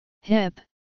Hip,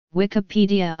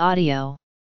 Wikipedia audio.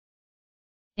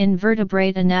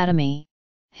 Invertebrate anatomy.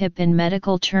 Hip in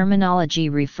medical terminology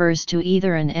refers to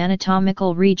either an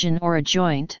anatomical region or a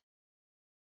joint.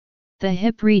 The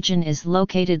hip region is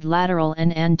located lateral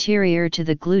and anterior to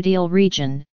the gluteal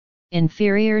region,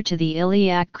 inferior to the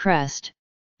iliac crest,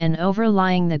 and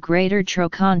overlying the greater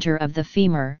trochanter of the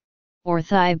femur, or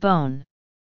thigh bone.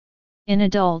 In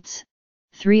adults,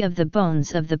 3 of the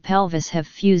bones of the pelvis have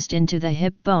fused into the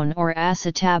hip bone or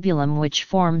acetabulum, which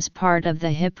forms part of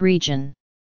the hip region.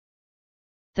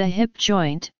 The hip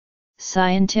joint,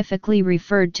 scientifically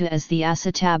referred to as the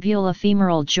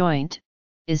acetabulofemoral joint,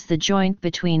 is the joint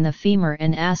between the femur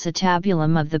and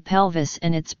acetabulum of the pelvis,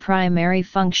 and its primary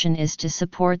function is to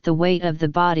support the weight of the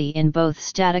body in both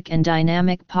static and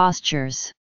dynamic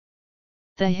postures.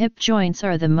 The hip joints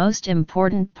are the most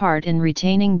important part in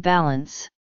retaining balance.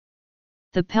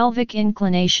 The pelvic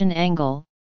inclination angle,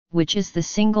 which is the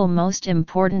single most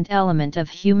important element of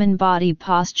human body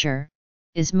posture,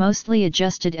 is mostly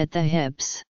adjusted at the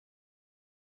hips.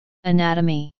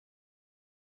 Anatomy.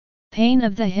 Pain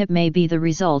of the hip may be the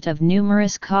result of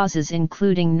numerous causes,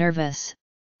 including nervous,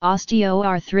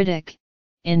 osteoarthritic,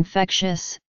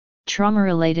 infectious,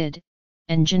 trauma-related,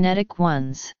 and genetic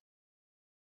ones.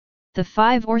 The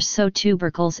 5 or so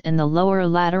tubercles in the lower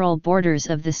lateral borders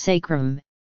of the sacrum,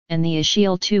 and the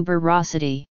ischial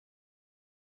tuberosity.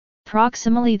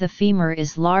 Proximally, the femur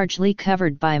is largely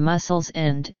covered by muscles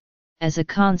and, as a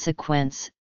consequence,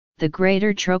 the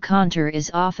greater trochanter is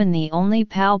often the only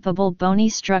palpable bony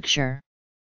structure.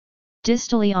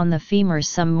 Distally on the femur,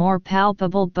 some more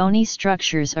palpable bony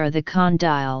structures are the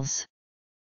condyles.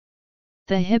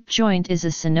 The hip joint is a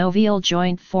synovial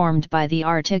joint formed by the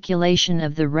articulation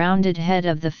of the rounded head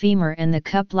of the femur and the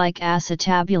cup-like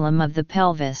acetabulum of the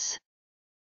pelvis.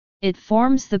 It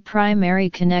forms the primary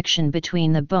connection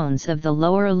between the bones of the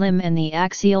lower limb and the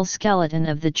axial skeleton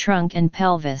of the trunk and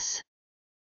pelvis.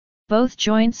 Both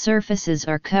joint surfaces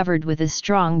are covered with a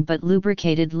strong but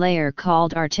lubricated layer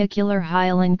called articular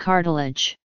hyaline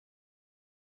cartilage.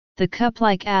 The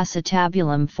cup-like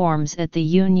acetabulum forms at the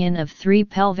union of 3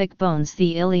 pelvic bones,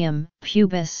 the ilium,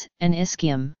 pubis, and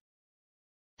ischium.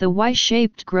 The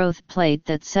Y-shaped growth plate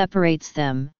that separates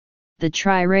them, the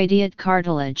triradiate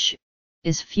cartilage,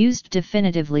 is fused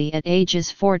definitively at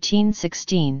ages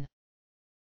 14-16.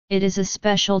 It is a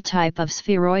special type of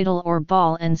spheroidal or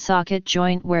ball and socket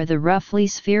joint where the roughly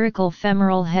spherical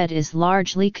femoral head is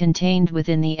largely contained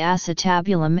within the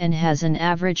acetabulum and has an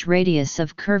average radius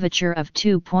of curvature of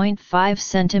 2.5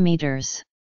 centimeters.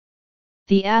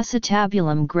 The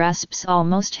acetabulum grasps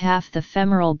almost half the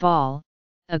femoral ball,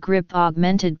 a grip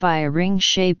augmented by a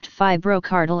ring-shaped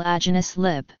fibrocartilaginous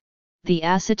lip, the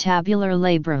acetabular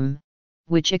labrum,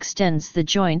 which extends the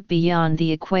joint beyond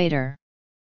the equator.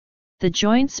 The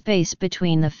joint space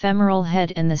between the femoral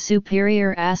head and the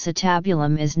superior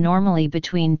acetabulum is normally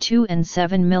between 2 and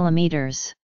 7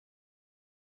 mm.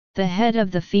 The head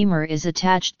of the femur is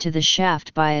attached to the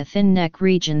shaft by a thin neck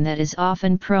region that is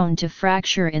often prone to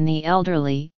fracture in the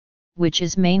elderly, which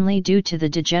is mainly due to the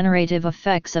degenerative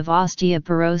effects of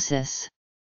osteoporosis.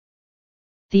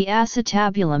 The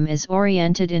acetabulum is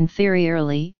oriented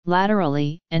inferiorly,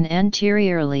 laterally, and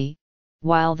anteriorly,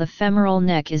 while the femoral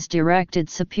neck is directed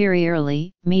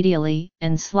superiorly, medially,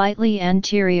 and slightly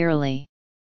anteriorly.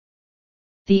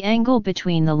 The angle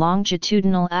between the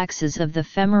longitudinal axes of the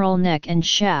femoral neck and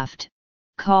shaft,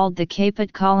 called the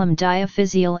caput column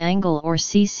diaphysial angle or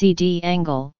CCD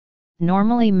angle,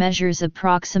 normally measures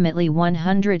approximately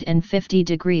 150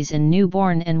 degrees in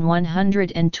newborn and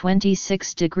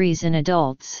 126 degrees in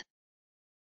adults.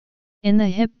 In the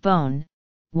hip bone,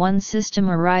 one system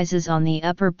arises on the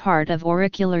upper part of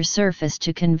auricular surface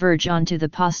to converge onto the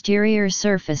posterior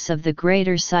surface of the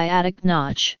greater sciatic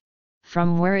notch,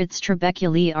 from where its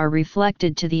trabeculae are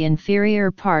reflected to the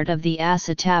inferior part of the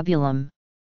acetabulum.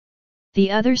 The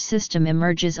other system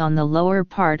emerges on the lower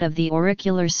part of the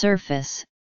auricular surface,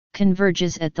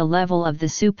 converges at the level of the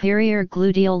superior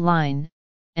gluteal line,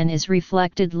 and is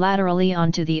reflected laterally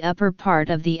onto the upper part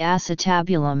of the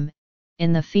acetabulum.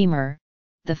 In the femur,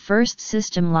 the first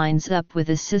system lines up with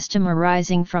a system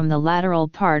arising from the lateral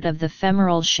part of the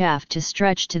femoral shaft to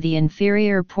stretch to the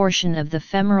inferior portion of the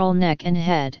femoral neck and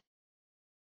head.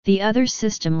 The other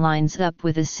system lines up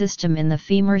with a system in the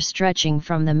femur stretching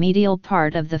from the medial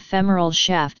part of the femoral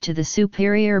shaft to the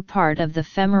superior part of the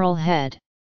femoral head.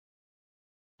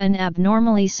 An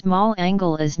abnormally small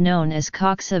angle is known as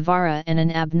coxa vara and an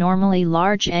abnormally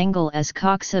large angle as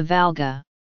coxa valga.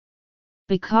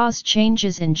 Because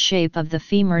changes in shape of the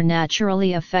femur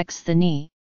naturally affects the knee,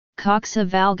 coxa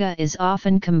valga is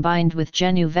often combined with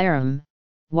genu varum,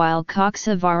 while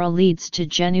coxa vara leads to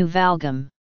genu valgum.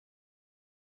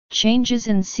 Changes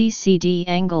in CCD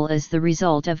angle is the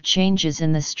result of changes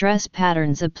in the stress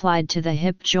patterns applied to the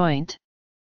hip joint.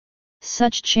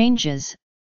 Such changes,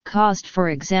 caused for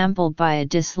example by a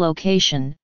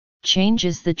dislocation,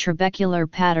 changes the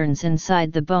trabecular patterns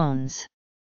inside the bones.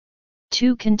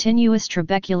 Two continuous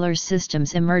trabecular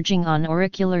systems emerging on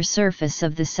auricular surface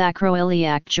of the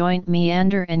sacroiliac joint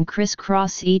meander and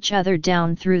crisscross each other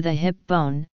down through the hip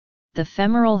bone, the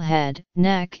femoral head,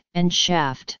 neck, and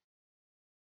shaft.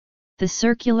 The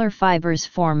circular fibers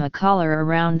form a collar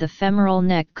around the femoral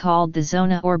neck called the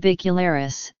zona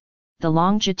orbicularis. The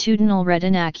longitudinal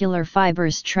retinacular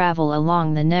fibers travel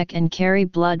along the neck and carry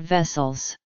blood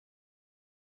vessels.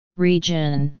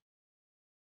 Region.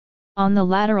 On the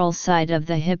lateral side of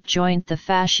the hip joint, the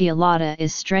fascia lata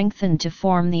is strengthened to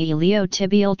form the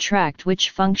iliotibial tract, which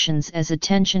functions as a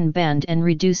tension band and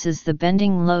reduces the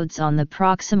bending loads on the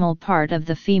proximal part of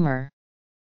the femur.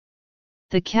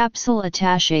 The capsule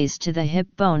attaches to the hip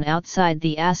bone outside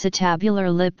the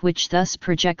acetabular lip, which thus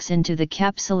projects into the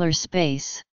capsular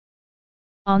space.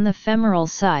 On the femoral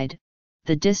side,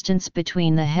 the distance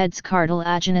between the head's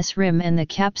cartilaginous rim and the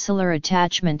capsular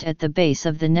attachment at the base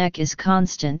of the neck is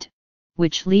constant,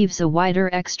 which leaves a wider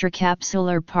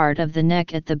extracapsular part of the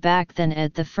neck at the back than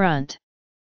at the front.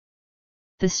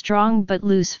 The strong but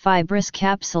loose fibrous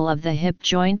capsule of the hip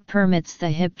joint permits the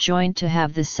hip joint to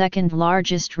have the second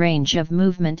largest range of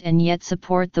movement and yet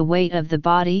support the weight of the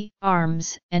body,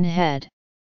 arms, and head.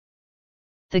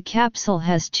 The capsule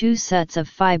has two sets of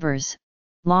fibers,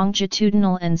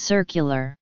 longitudinal and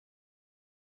circular.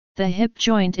 The hip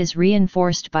joint is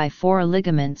reinforced by 4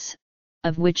 ligaments,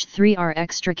 of which 3 are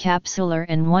extracapsular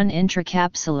and 1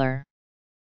 intracapsular.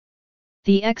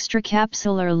 The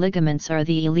extracapsular ligaments are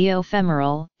the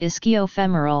iliofemoral,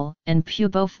 ischiofemoral, and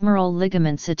pubofemoral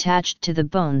ligaments attached to the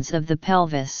bones of the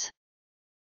pelvis.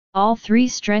 All 3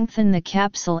 strengthen the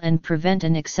capsule and prevent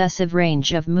an excessive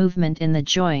range of movement in the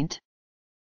joint.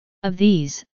 Of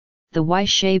these, the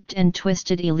Y-shaped and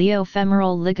twisted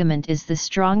iliofemoral ligament is the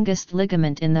strongest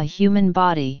ligament in the human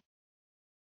body.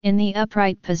 In the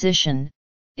upright position,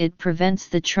 it prevents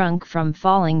the trunk from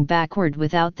falling backward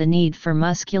without the need for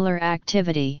muscular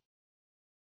activity.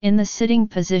 In the sitting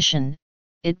position,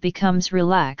 it becomes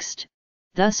relaxed,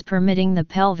 thus permitting the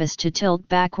pelvis to tilt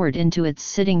backward into its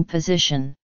sitting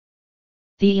position.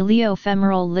 The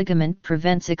iliofemoral ligament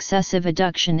prevents excessive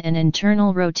adduction and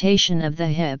internal rotation of the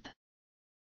hip.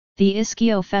 The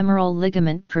ischiofemoral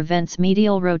ligament prevents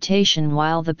medial rotation,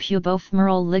 while the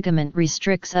pubofemoral ligament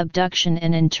restricts abduction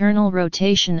and internal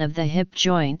rotation of the hip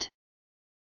joint.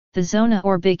 The zona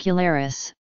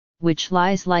orbicularis, which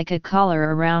lies like a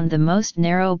collar around the most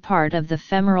narrow part of the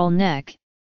femoral neck,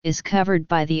 is covered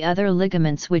by the other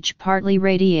ligaments which partly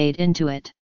radiate into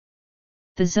it.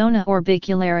 The zona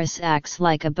orbicularis acts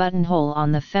like a buttonhole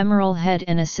on the femoral head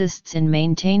and assists in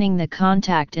maintaining the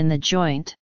contact in the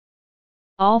joint.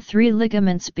 All 3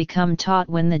 ligaments become taut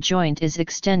when the joint is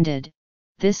extended.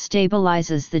 This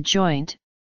stabilizes the joint,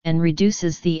 and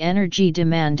reduces the energy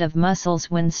demand of muscles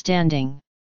when standing.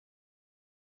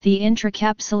 The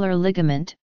intracapsular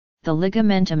ligament, the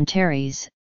ligamentum teres,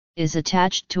 is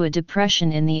attached to a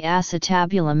depression in the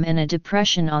acetabulum and a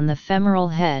depression on the femoral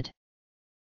head.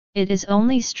 It is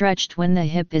only stretched when the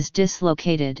hip is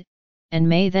dislocated, and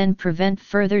may then prevent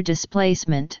further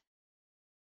displacement.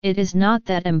 It is not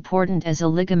that important as a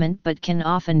ligament, but can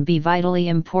often be vitally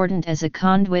important as a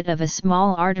conduit of a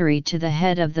small artery to the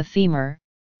head of the femur,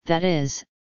 that is,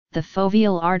 the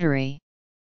foveal artery.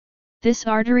 This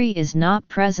artery is not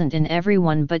present in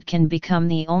everyone but can become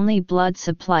the only blood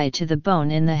supply to the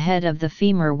bone in the head of the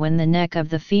femur when the neck of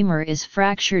the femur is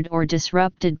fractured or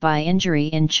disrupted by injury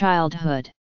in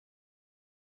childhood.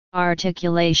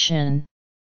 Articulation.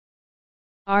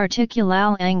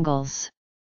 Articulal angles.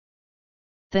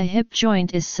 The hip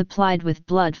joint is supplied with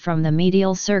blood from the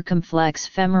medial circumflex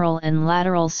femoral and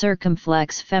lateral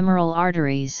circumflex femoral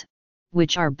arteries,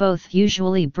 which are both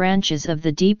usually branches of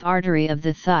the deep artery of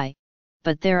the thigh,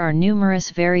 but there are numerous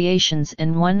variations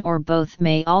and one or both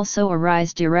may also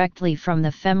arise directly from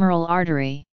the femoral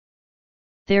artery.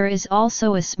 There is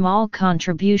also a small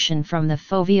contribution from the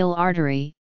foveal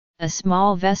artery, a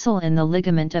small vessel in the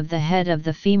ligament of the head of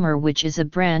the femur, which is a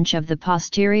branch of the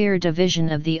posterior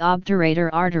division of the obturator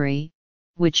artery,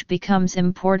 which becomes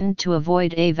important to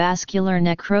avoid avascular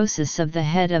necrosis of the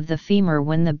head of the femur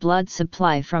when the blood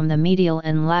supply from the medial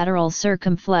and lateral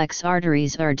circumflex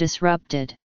arteries are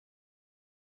disrupted.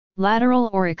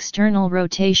 Lateral or external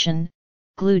rotation,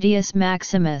 gluteus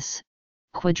maximus,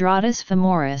 quadratus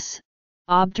femoris,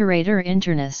 obturator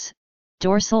internus,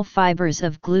 dorsal fibers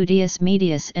of gluteus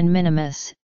medius and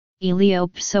minimus,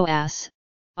 iliopsoas,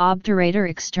 obturator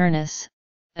externus,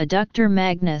 adductor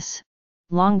magnus,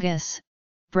 longus,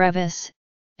 brevis,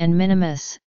 and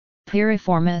minimus,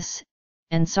 piriformis,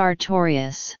 and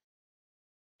sartorius.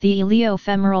 The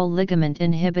iliofemoral ligament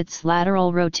inhibits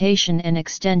lateral rotation and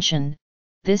extension.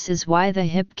 This is why the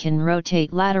hip can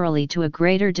rotate laterally to a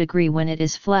greater degree when it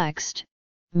is flexed.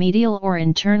 Medial or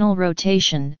internal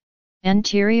rotation,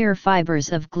 anterior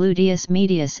fibers of gluteus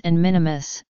medius and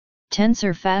minimus,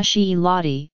 tensor fasciae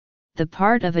lati, the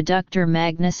part of adductor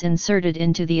magnus inserted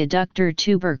into the adductor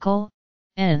tubercle,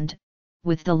 and,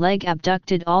 with the leg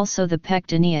abducted also the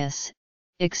pectineus,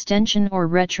 extension or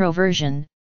retroversion,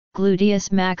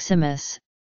 gluteus maximus,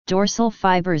 dorsal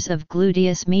fibers of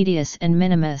gluteus medius and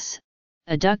minimus,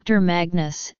 adductor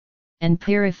magnus, and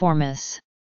piriformis.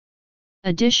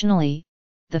 Additionally,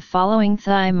 the following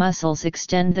thigh muscles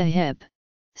extend the hip: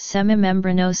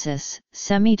 semimembranosus,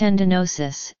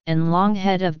 semitendinosus, and long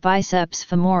head of biceps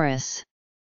femoris.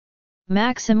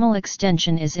 Maximal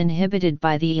extension is inhibited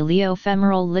by the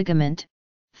iliofemoral ligament,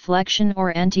 flexion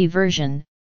or anteversion,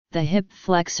 the hip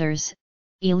flexors,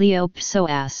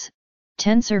 iliopsoas,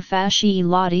 tensor fasciae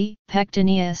lati,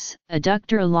 pectineus,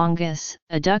 adductor longus,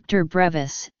 adductor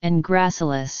brevis, and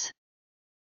gracilis.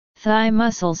 Thigh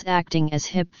muscles acting as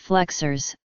hip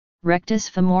flexors, rectus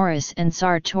femoris and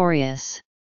sartorius.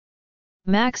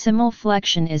 Maximal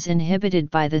flexion is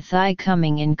inhibited by the thigh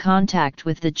coming in contact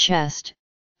with the chest,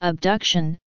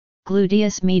 abduction,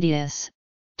 gluteus medius,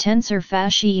 tensor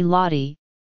fasciae lati,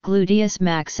 gluteus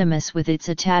maximus with its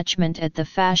attachment at the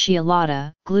fascia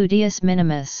lata, gluteus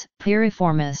minimus,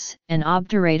 piriformis, and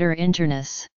obturator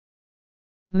internus.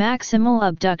 Maximal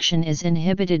abduction is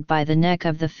inhibited by the neck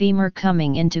of the femur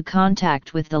coming into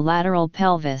contact with the lateral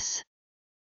pelvis.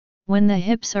 When the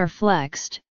hips are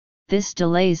flexed, this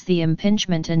delays the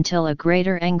impingement until a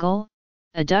greater angle,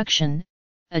 adduction,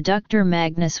 adductor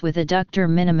magnus with adductor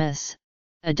minimus,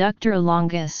 adductor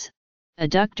longus,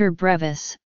 adductor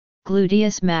brevis,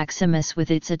 gluteus maximus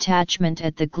with its attachment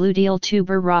at the gluteal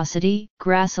tuberosity,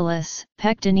 gracilis,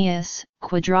 pectineus,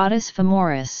 quadratus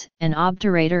femoris, and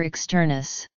obturator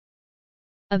externus.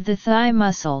 Of the thigh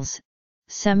muscles,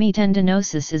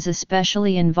 semitendinosus is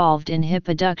especially involved in hip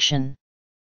adduction.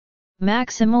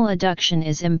 Maximal adduction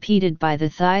is impeded by the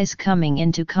thighs coming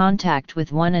into contact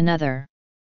with one another.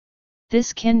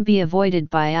 This can be avoided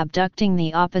by abducting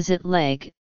the opposite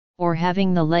leg, or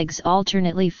having the legs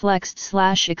alternately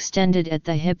flexed/extended at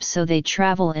the hips so they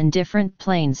travel in different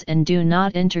planes and do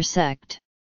not intersect.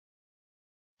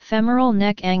 Femoral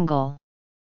neck angle.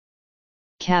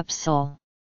 Capsule.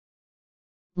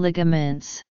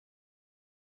 Ligaments.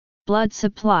 Blood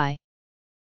supply.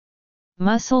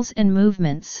 Muscles and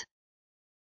movements.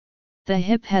 The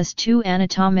hip has two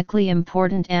anatomically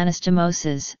important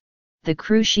anastomoses, the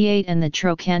cruciate and the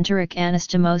trochanteric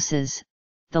anastomoses,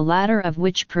 the latter of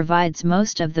which provides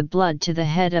most of the blood to the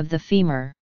head of the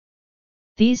femur.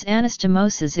 These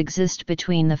anastomoses exist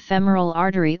between the femoral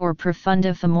artery or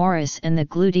profunda femoris and the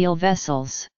gluteal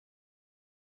vessels.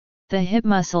 The hip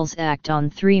muscles act on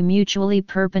three mutually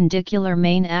perpendicular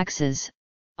main axes,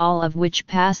 all of which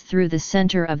pass through the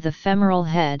center of the femoral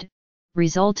head,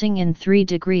 resulting in 3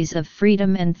 degrees of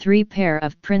freedom and 3 pair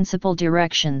of principal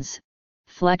directions: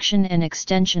 flexion and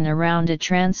extension around a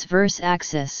transverse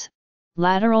axis,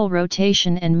 lateral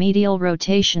rotation and medial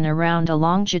rotation around a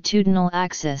longitudinal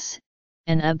axis,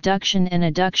 and abduction and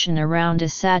adduction around a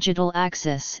sagittal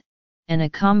axis, and a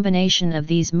combination of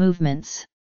these movements.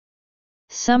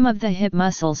 Some of the hip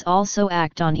muscles also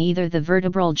act on either the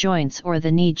vertebral joints or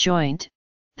the knee joint,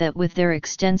 that with their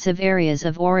extensive areas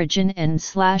of origin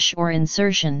and/or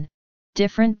insertion,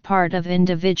 different part of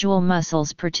individual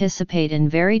muscles participate in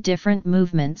very different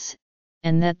movements,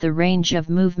 and that the range of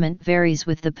movement varies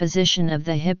with the position of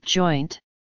the hip joint.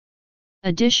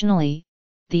 Additionally,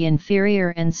 the inferior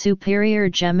and superior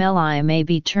gemelli may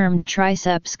be termed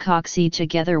triceps coxae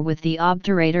together with the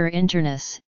obturator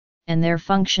internus, and their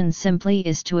function simply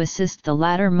is to assist the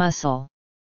latter muscle.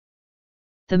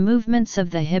 The movements of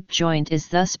the hip joint is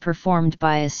thus performed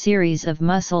by a series of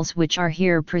muscles which are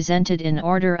here presented in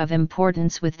order of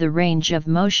importance with the range of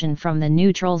motion from the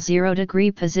neutral 0-degree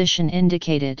position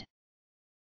indicated.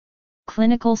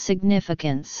 Clinical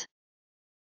significance.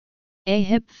 A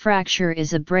hip fracture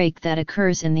is a break that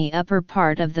occurs in the upper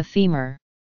part of the femur.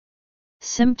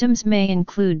 Symptoms may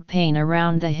include pain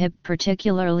around the hip,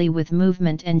 particularly with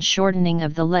movement and shortening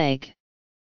of the leg.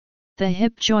 The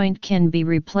hip joint can be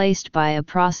replaced by a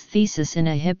prosthesis in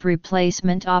a hip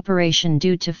replacement operation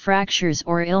due to fractures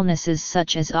or illnesses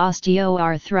such as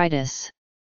osteoarthritis.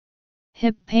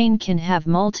 Hip pain can have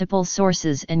multiple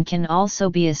sources and can also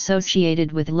be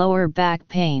associated with lower back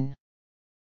pain.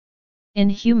 In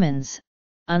humans,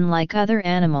 unlike other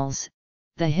animals,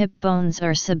 the hip bones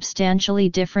are substantially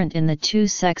different in the two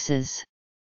sexes.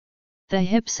 The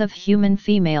hips of human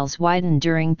females widen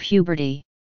during puberty.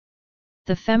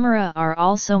 The femora are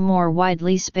also more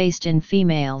widely spaced in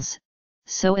females,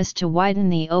 so as to widen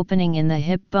the opening in the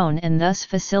hip bone and thus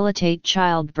facilitate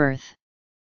childbirth.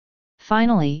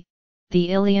 Finally, the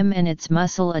ilium and its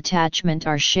muscle attachment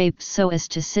are shaped so as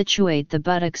to situate the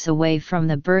buttocks away from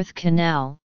the birth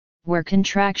canal, where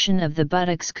contraction of the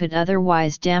buttocks could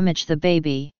otherwise damage the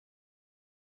baby.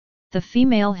 The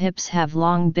female hips have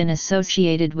long been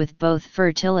associated with both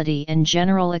fertility and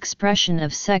general expression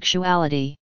of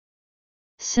sexuality.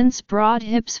 Since broad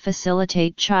hips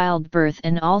facilitate childbirth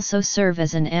and also serve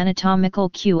as an anatomical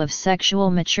cue of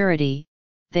sexual maturity,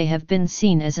 they have been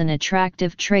seen as an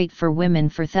attractive trait for women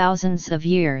for thousands of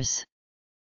years.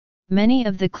 Many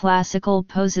of the classical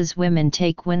poses women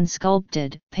take when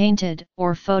sculpted, painted,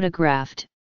 or photographed,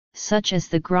 such as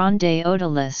the Grande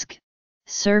Odalisque,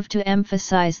 serve to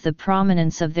emphasize the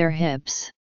prominence of their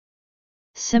hips.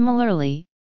 Similarly,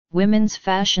 women's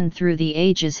fashion through the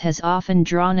ages has often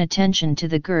drawn attention to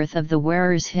the girth of the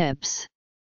wearer's hips.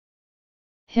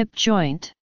 Hip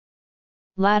joint.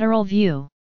 Lateral view.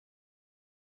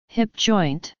 Hip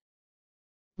joint.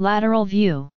 Lateral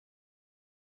view.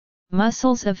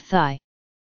 Muscles of thigh.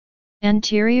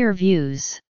 Anterior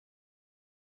views.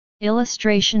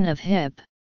 Illustration of hip.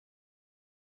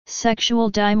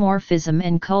 Sexual dimorphism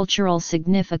and cultural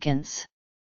significance.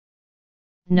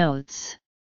 Notes.